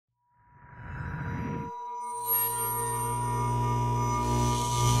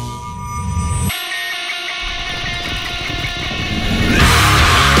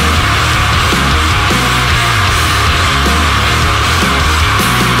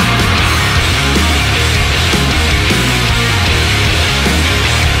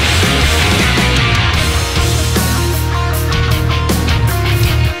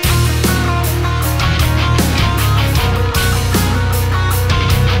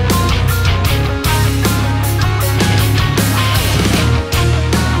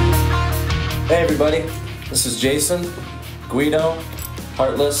everybody. This is Jason, Guido,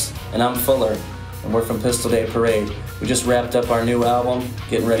 Heartless, and I'm Fuller, and we're from Pistol Day Parade. We just wrapped up our new album,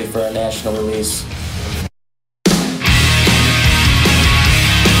 getting ready for our national release.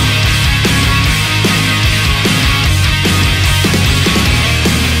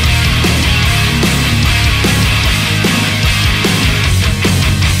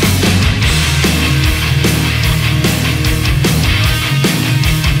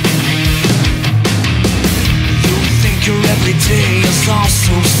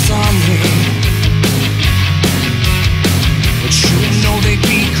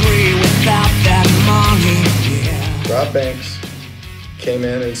 Banks came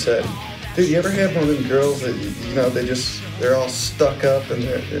in and said, dude, you ever had one of them girls that, you know, they're all stuck up and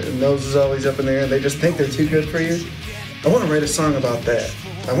their nose is always up in the air and they just think they're too good for you? I want to write a song about that.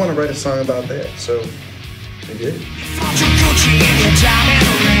 I want to write a song about that. So we did.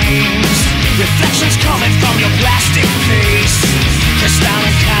 Reflections coming from your plastic face. Crystal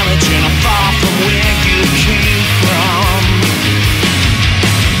and collagen are far from where you came from.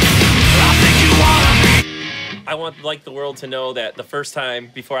 I think you wanna be. I want like the world to know that the first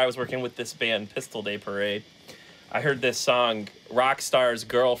time before I was working with this band, Pistol Day Parade, I heard this song, Rockstar's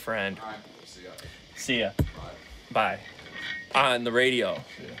Girlfriend. All right, see ya. See ya. Bye. On the radio.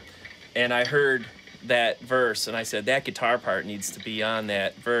 And I heard that verse and I said, that guitar part needs to be on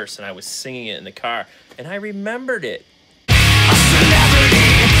that verse, and I was singing it in the car and I remembered it. A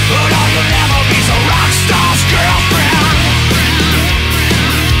celebrity, but all you'll ever be is a rock star's girlfriend.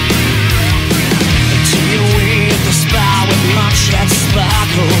 Until you hit the spot with lunch that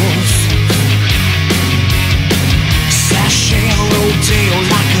sparkles, sashing a rodeo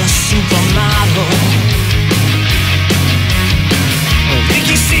like a supermodel.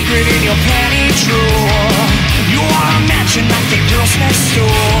 Pinky secret in your panty drawer. You are a mansion like the girls next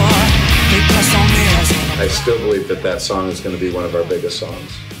door. They press on theirs. I still believe that that song is going to be one of our biggest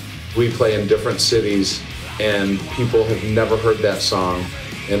songs. We play in different cities and people have never heard that song,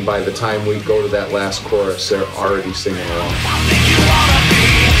 and by the time we go to that last chorus, they're already singing along. I think you wanna be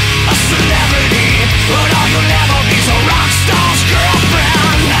a celebrity, but all you'll ever be is a rock star's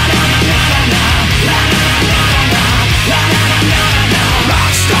girlfriend. La la la la la la la la la la la la la la.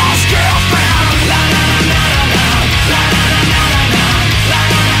 Rock star's girlfriend. La la la la la la la la la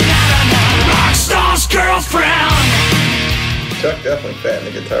la la la. Rock star's girlfriend. Chuck definitely fattened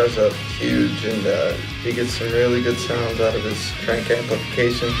the guitars up huge, and he gets some really good sounds out of his crank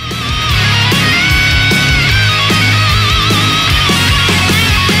amplification.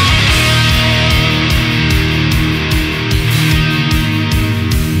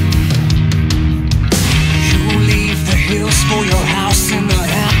 You leave the hills for your house in the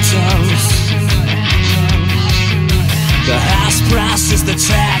Hamptons. The house price is the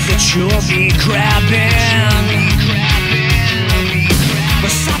tag that you'll be grabbing.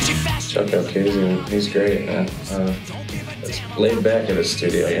 Chuck Elcasian, he's great, man. It's laid back at his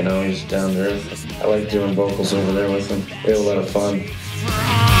studio, you know, he's down to earth. I like doing vocals over there with him. We have a lot of fun. I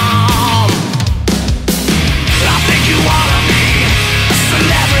think you wanna be a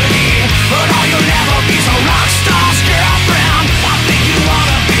celebrity, but all you'll ever be is a rock star's girlfriend. I think you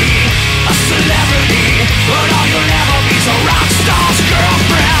wanna be a celebrity, but all you'll ever be is a rock star's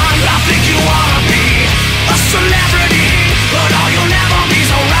girlfriend. I think you wanna be a celebrity, but all you'll ever be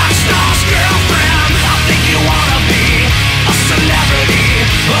is a rock star's girlfriend. I think you wanna be a celebrity,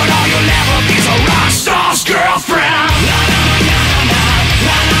 but all you'll ever be is a rock star's girlfriend. La la la la la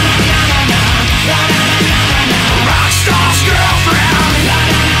la la la la la la la la. Rock star's girlfriend. La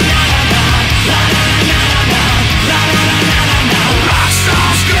la la la la la la la la la la. Rock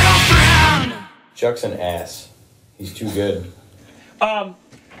star's girlfriend. Chuck's an ass. He's too good.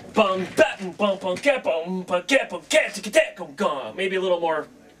 Maybe a little more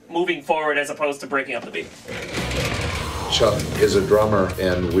moving forward as opposed to breaking up the beat. Chuck is a drummer,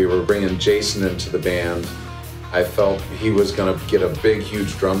 and we were bringing Jason into the band. I felt he was going to get a big,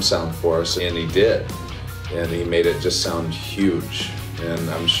 huge drum sound for us, and he did. And he made it just sound huge. And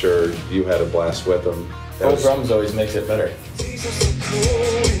I'm sure you had a blast with him. Old drums always makes it better.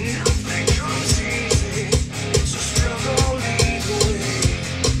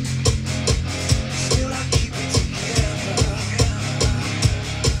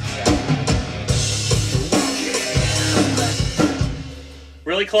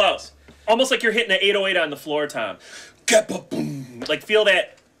 Really close. Almost like you're hitting an 808 on the floor, Tom. Like feel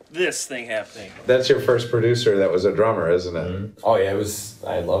that this thing happening. That's your first producer that was a drummer, isn't it? Mm-hmm. Oh yeah,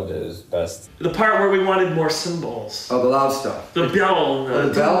 I loved it. It was best. The part where we wanted more cymbals. Oh, the loud stuff. The bell.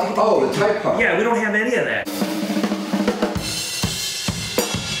 The bell? Oh, the tight part. Yeah, we don't have any of that.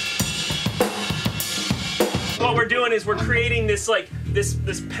 what we're doing is we're creating this like this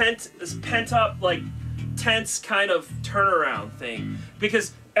pent up like tense kind of turnaround thing,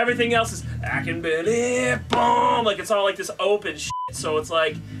 because everything else is I can believe, boom, like it's all like this open shit. So it's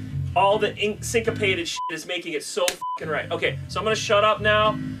like all the syncopated shit is making it so fucking right. Okay, so I'm gonna shut up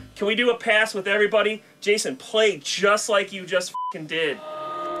now. Can we do a pass with everybody? Jason, play just like you just fucking did.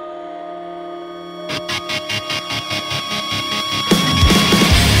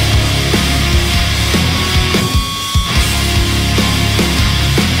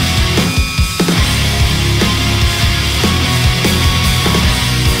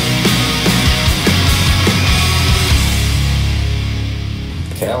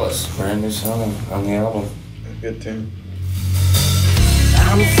 Callous, brand new song on the album. Good tune.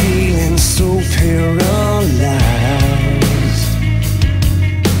 I'm feeling so paralyzed.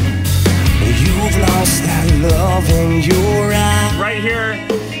 You've lost that love in your eyes. Right here,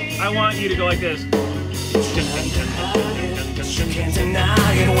 I want you to go like this. You can't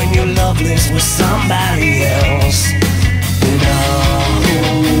deny it when you're loveless with somebody else. And the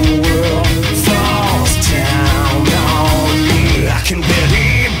whole world falls down on me. I can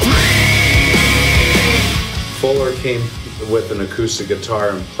barely breathe. Fuller came with an acoustic guitar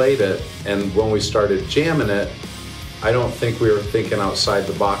and played it, and when we started jamming it, I don't think we were thinking outside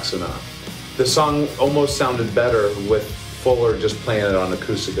the box enough. The song almost sounded better with Fuller just playing it on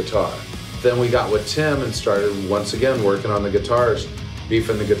acoustic guitar. Then we got with Tim and started once again working on the guitars,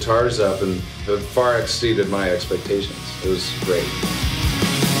 beefing the guitars up, and it far exceeded my expectations. It was great.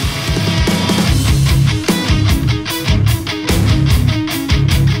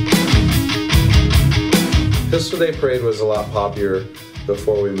 Pistol Day Parade was a lot popular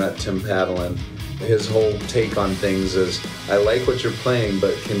before we met Tim Padlin. His whole take on things is, I like what you're playing,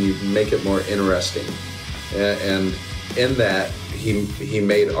 but can you make it more interesting? And in that, he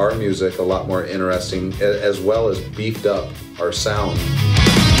made our music a lot more interesting, as well as beefed up our sound.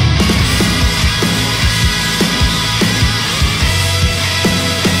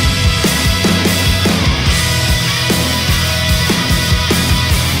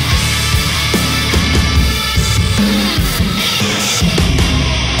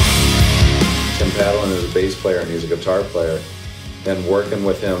 Padlin is a bass player and he's a guitar player, and working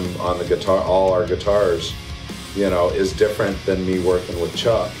with him on the guitar, all our guitars, you know, is different than me working with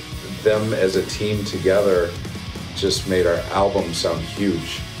Chuck. Them as a team together just made our album sound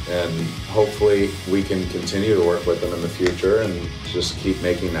huge, and hopefully we can continue to work with them in the future and just keep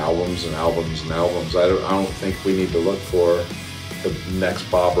making albums and albums and albums. I don't think we need to look for the next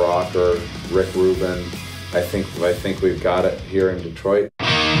Bob Rock or Rick Rubin. I think we've got it here in Detroit.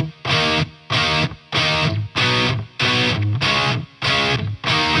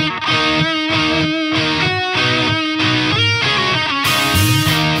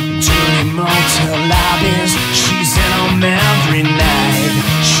 Motel lobbies, she's in them every night.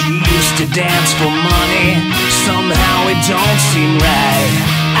 She used to dance for money, somehow it don't seem right.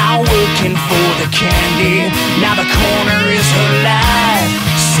 Out working for the candy, now the corner is her life.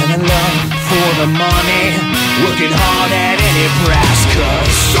 Selling love for the money, working hard at any price. Cause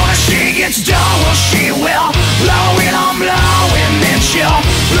soon as she gets done, well she will blow it on blowing, then she'll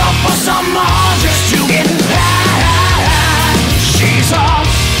look for some more just to get high. She's all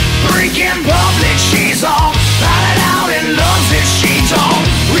freaking public, she's all out and loves it. She don't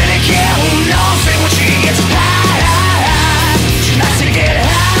really care who knows it when she gets high. She likes to get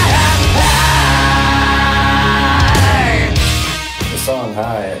high. The song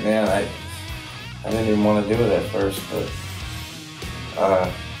High, man, I didn't even want to do it at first, but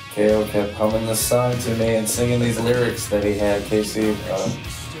KO kept humming this song to me and singing these lyrics that he had, Casey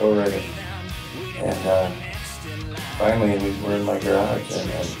co-wrote it. And finally we were in my garage and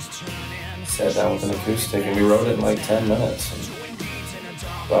sat down with an acoustic and we wrote it in like 10 minutes and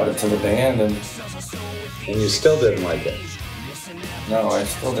brought it to the band. And you still didn't like it? No, I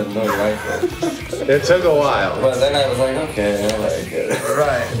still didn't really like it. It took a while. But then I was like, okay, I like it.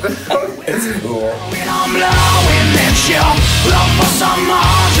 Right. It's cool. I'm blowing, then she'll look for some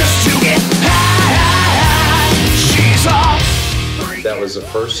more just to get high. She's all. That was the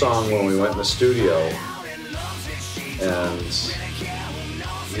first song when we went in the studio, and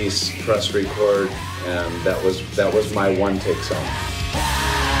he pressed record, and that was my one take song.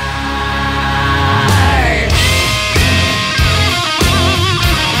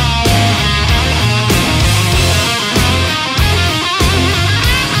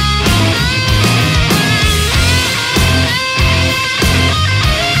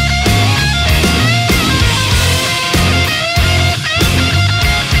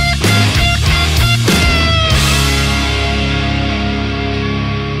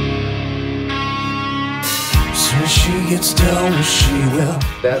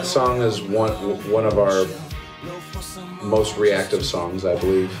 That song is one of our most reactive songs, I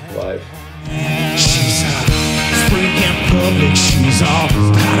believe, live. She's a freak in public, she's all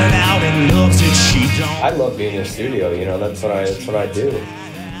powdered out and loves it, she don't. I love being in the studio, you know, that's what I do.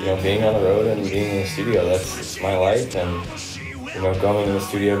 You know, being on the road and being in the studio, that's my life. And, you know, going in the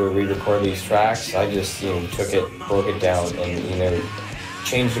studio to re-record these tracks, I just, you know, took it, broke it down, and, you know,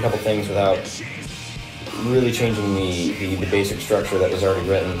 changed a couple things without really changing the basic structure that was already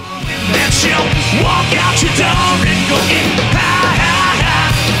written. Then she'll walk out your door and go get high, high, high.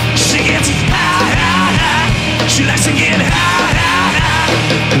 She gets high, high, high. She likes to get high, high,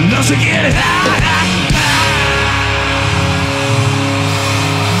 high. Loves to get high, high, high.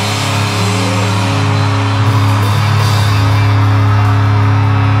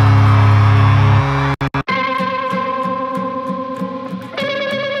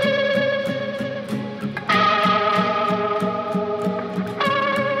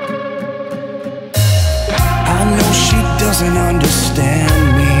 Doesn't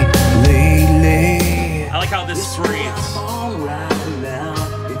understand me lately. I like how this breathes. Look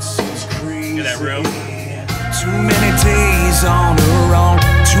at that room. Too many days on her own,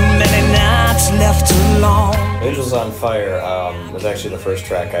 too many nights left alone. Angels on Fire was actually the first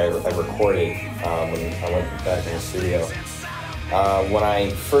track I recorded when I went back in the studio. When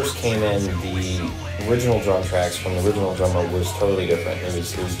I first came in, the original drum tracks from the original drummer was totally different. It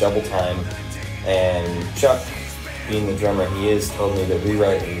was double time, and Chuck, being the drummer he is, told me to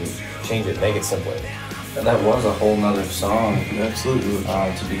rewrite and change it, make it simpler. And that was a whole nother song. Absolutely.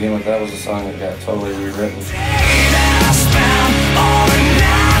 To begin with, that was a song that got totally rewritten.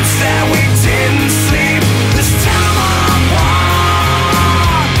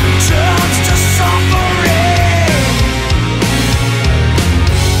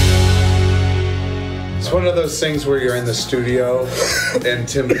 It's one of those things where you're in the studio and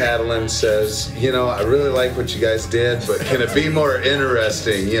Tim Padlin says, you know, I really like what you guys did, but can it be more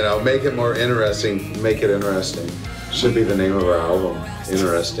interesting? You know, make it more interesting. Make it interesting. Should be the name of our album.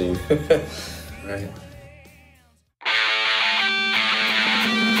 Interesting. Right.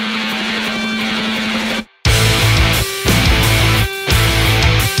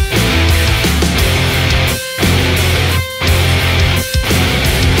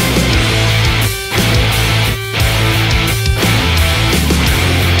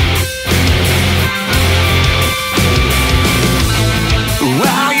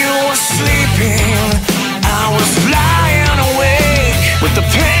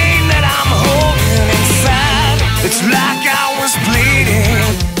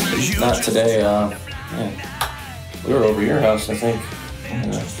 Not today. Yeah. We were over your house, I think.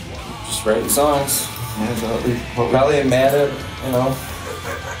 Just writing songs. We're probably mad at, you know,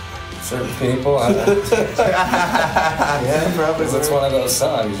 certain people. Yeah, probably. It's one of those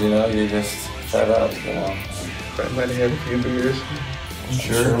songs, you know, you just shut up, you know. Might have had a few beers. I'm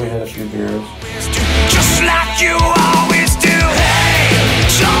sure we had a few beers. Just like you always do. Hey,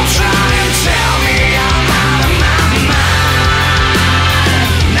 don't try and tell me I'm out of my mind.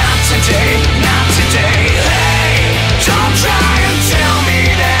 Not today, not today. Hey, don't try and tell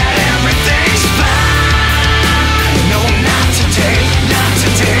me that everything's fine. No, not today, not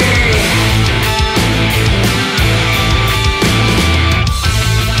today.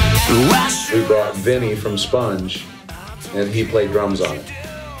 We brought Vinny from Sponge, and he played drums on it.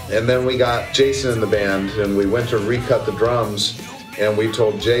 And then we got Jason in the band, and we went to recut the drums, and we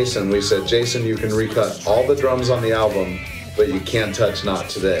told Jason, we said, Jason, you can recut all the drums on the album, but you can't touch Not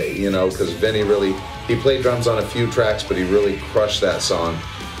Today, you know, because Vinny really, he played drums on a few tracks, but he really crushed that song,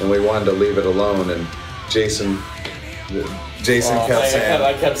 and we wanted to leave it alone, and Jason kept saying,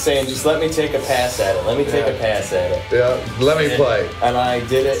 I kept saying, just let me take a pass at it. Let me take a pass at it. Yeah, let me play. And I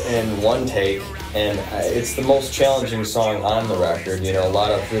did it in one take, and it's the most challenging song on the record. You know, a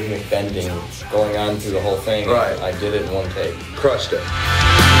lot of rhythmic bending going on through the whole thing. Right. I did it in one take. Crushed it.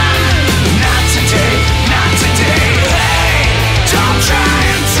 Not today, not today. Hey, don't try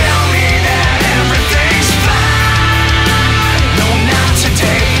and tell me that everything's fine. No, not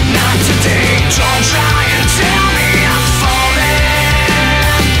today, not today. Don't try and tell me I'm falling.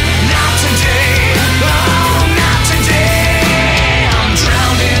 Not today, oh, not today. I'm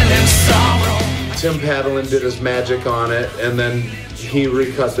drowning in sorrow. Tim Padlin did his magic on it, and then he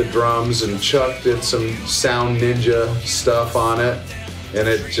recut the drums, and Chuck did some Sound Ninja stuff on it, and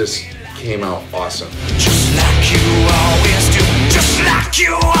it just came out awesome. Just like you always do, just like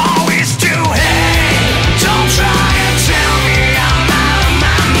you always do. Hey, don't try and tell me I'm out of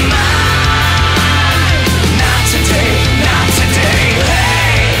my mind. Not today, not today.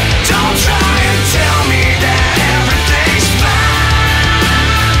 Hey, don't try and tell me that everything's fine.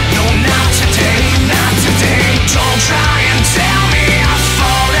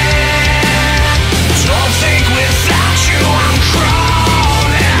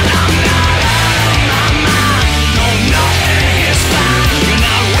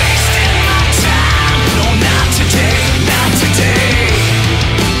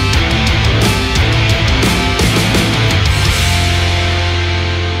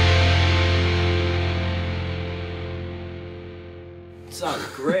 Sounds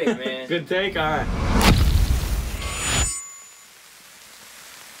great, man. Good take, all right.